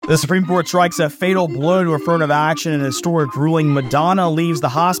The Supreme Court strikes a fatal blow to affirmative action in a historic ruling. Madonna leaves the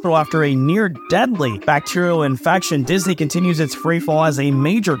hospital after a near-deadly bacterial infection. Disney continues its freefall as a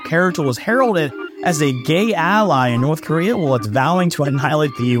major character was heralded as a gay ally in North Korea while it's vowing to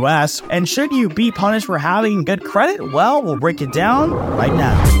annihilate the U.S. And should you be punished for having good credit? Well, we'll break it down right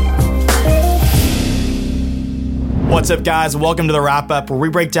now. What's up, guys? Welcome to the wrap-up, where we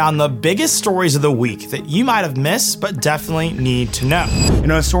break down the biggest stories of the week that you might have missed but definitely need to know.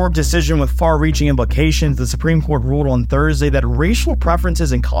 In a historic decision with far-reaching implications, the Supreme Court ruled on Thursday that racial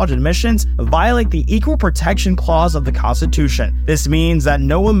preferences in college admissions violate the Equal Protection Clause of the Constitution. This means that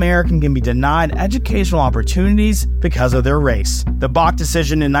no American can be denied educational opportunities because of their race. The Bach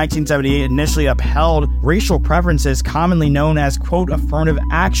decision in 1978 initially upheld racial preferences, commonly known as, quote, affirmative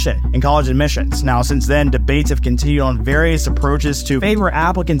action in college admissions. Now, since then, debates have continued on various approaches to favor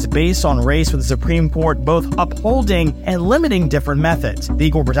applicants based on race, with the Supreme Court both upholding and limiting different methods. The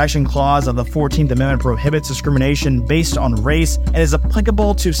Equal Protection Clause of the 14th Amendment prohibits discrimination based on race and is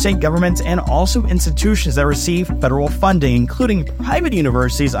applicable to state governments and also institutions that receive federal funding, including private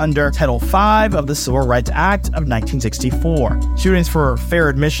universities under Title V of the Civil Rights Act of 1964. Students for fair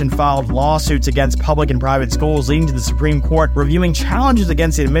admission filed lawsuits against public and private schools, leading to the Supreme Court reviewing challenges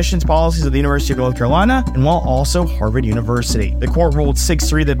against the admissions policies of the University of North Carolina and while also Harvard University. The court ruled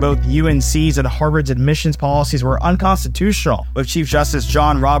 6-3 that both UNC's and Harvard's admissions policies were unconstitutional, with Chief Justice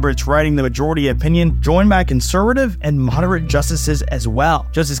John Roberts writing the majority opinion, joined by conservative and moderate justices as well.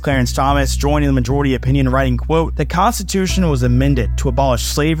 Justice Clarence Thomas joined in the majority opinion, writing, quote, "The Constitution was amended to abolish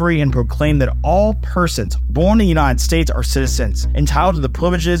slavery and proclaim that all persons born in the United States are citizens, entitled to the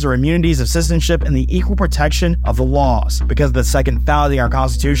privileges or immunities of citizenship and the equal protection of the laws. Because of the second fallacy, our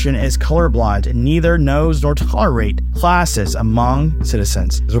Constitution is colorblind and neither knows nor tolerates classes among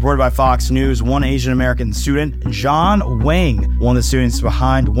citizens." As reported by Fox News, one Asian American student, John Wang, one of the students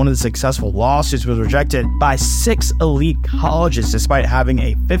behind one of the successful lawsuits, was rejected by 6 elite colleges despite having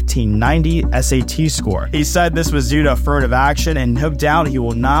a 1590 SAT score. He said this was due to affirmative action, and no doubt he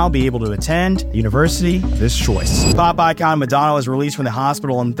will now be able to attend the university of his choice. Pop icon Madonna was released from the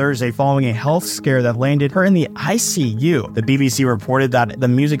hospital on Thursday following a health scare that landed her in the ICU. The BBC reported that the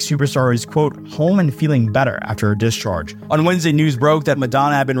music superstar is, quote, home and feeling better after her discharge. On Wednesday, news broke that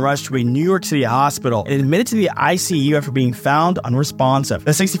Madonna had been rushed to a New York City hospital and admitted to the ICU after being found unresponsive.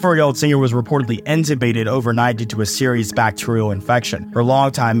 The 64-year-old singer was reportedly intubated overnight due to a serious bacterial infection. Her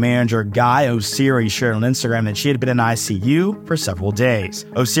longtime manager, Guy O'Siri, shared on Instagram that she had been in ICU for several days.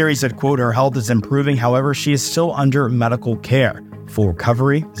 O'Siri said, quote, "Her health is improving, however, she is still under medical care. Full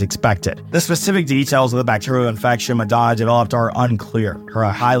recovery is expected." The specific details of the bacterial infection Madonna developed are unclear. Her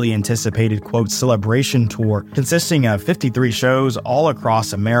highly anticipated, quote, celebration tour, consisting of 53 shows all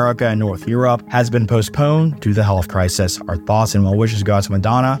across America and North Europe, has been postponed due to the health crisis. Our thoughts and well wishes go out to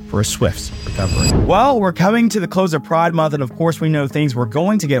Madonna for a swift recovery. Well, we're coming to the close of Pride Month, and of course we know things were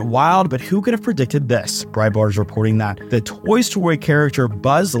going to get wild, but who could have predicted this? Breitbart is reporting that the Toy Story character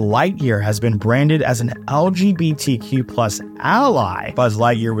Buzz Lightyear has been branded as an LGBTQ+ ally. Buzz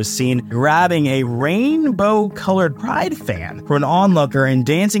Lightyear was seen grabbing a rainbow-colored Pride fan for an onlooker and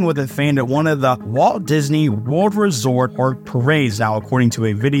dancing with a fan at one of the Walt Disney World Resort parades, now according to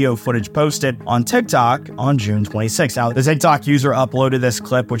a video footage posted on TikTok on June 26. Now, the TikTok user uploaded this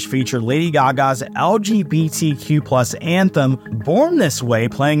clip, which featured Lady Gaga's LGBTQ+ anthem, Born This Way,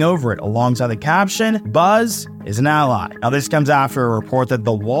 playing over it, alongside the caption, "Buzz is an ally." Now, this comes after a report that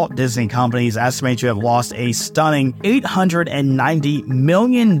the Walt Disney Company is estimated to have lost a stunning $890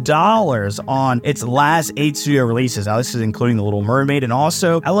 million on its last 8 studio releases. Now, this is including The Little Mermaid and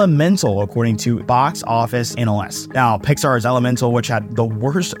also Elemental, according to box office analysts. Now, Pixar's Elemental, which had the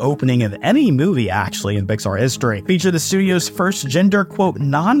worst opening of any movie, actually, in Pixar history, featured the studio's first gender, quote,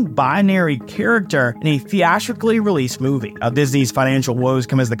 non-binary character in a theatrically released movie. Now, Disney's financial woes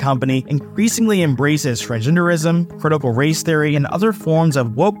come as the company increasingly embraces transgenderism, critical race theory, and other forms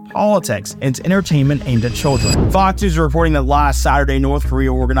of woke politics in its entertainment aimed at children. Fox News is reporting that last Saturday, North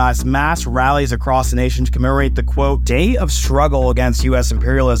Korea organized mass rallies across the nation to commemorate the, quote, day of struggle against U.S.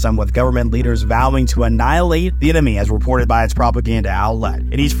 imperialism, with government leaders vowing to annihilate the enemy, as reported by its propaganda outlet.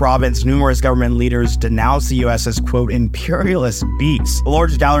 In each province, numerous government leaders denounced the U.S. as, quote, imperialist beasts. The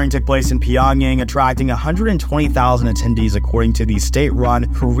largest gathering took place in Pyongyang, attracting 120,000 attendees, according to the state-run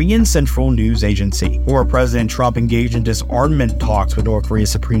Korean Central News Agency. Former President President Trump engaged in disarmament talks with North Korea's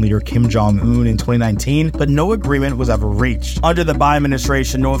Supreme Leader Kim Jong-un in 2019, but no agreement was ever reached. Under the Biden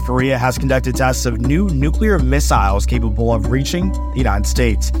administration, North Korea has conducted tests of new nuclear missiles capable of reaching the United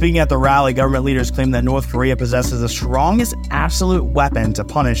States. Speaking at the rally, government leaders claimed that North Korea possesses the strongest absolute weapon to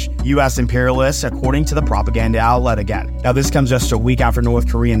punish U.S. imperialists, according to the propaganda outlet again. Now, this comes just a week after North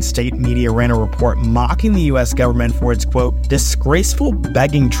Korean state media ran a report mocking the U.S. government for its, quote, disgraceful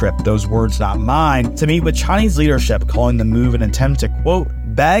begging trip, those words not mine, to meet with Chinese leadership, calling the move an attempt to, quote,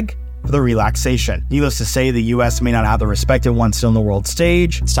 beg for the relaxation. Needless to say, the U.S. may not have the respect it wants still on the world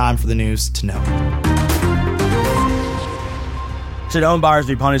stage. It's time for the news to know. Should home buyers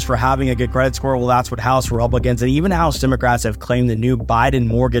be punished for having a good credit score? Well, that's what House Republicans and even House Democrats have claimed the new Biden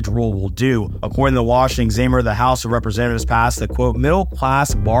mortgage rule will do. According to the Washington Examiner, the House of Representatives passed the, quote, Middle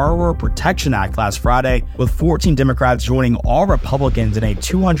Class Borrower Protection Act last Friday, with 14 Democrats joining all Republicans in a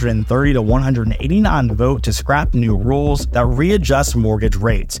 230 to 189 vote to scrap the new rules that readjust mortgage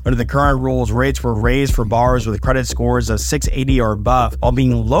rates. Under the current rules, rates were raised for borrowers with credit scores of 680 or above, while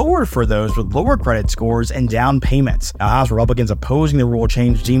being lowered for those with lower credit scores and down payments. Now, House Republicans opposing the rule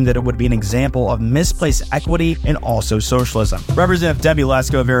change deemed that it would be an example of misplaced equity and also socialism. Representative Debbie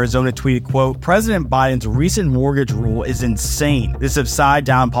Lesko of Arizona tweeted, quote, President Biden's recent mortgage rule is insane. This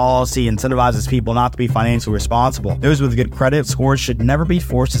upside-down policy incentivizes people not to be financially responsible. Those with good credit scores should never be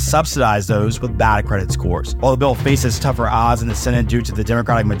forced to subsidize those with bad credit scores. While the bill faces tougher odds in the Senate due to the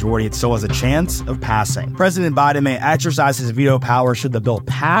Democratic majority, it still has a chance of passing. President Biden may exercise his veto power should the bill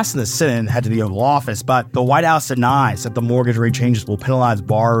pass in the Senate and head to the Oval Office, but the White House denies that the mortgage rate changes will penalize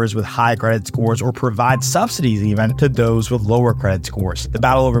borrowers with high credit scores or provide subsidies even to those with lower credit scores. The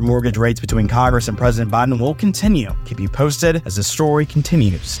battle over mortgage rates between Congress and President Biden will continue. Keep you posted as the story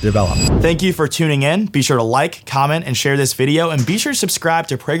continues to develop. Thank you for tuning in. Be sure to like, comment, and share this video, and be sure to subscribe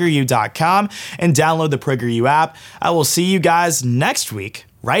to PragerU.com and download the PragerU app. I will see you guys next week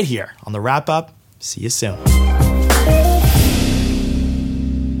right here on the Wrap Up. See you soon.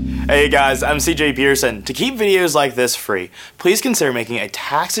 Hey guys, I'm CJ Pearson. To keep videos like this free, please consider making a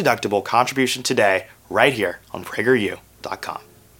tax-deductible contribution today right here on PragerU.com.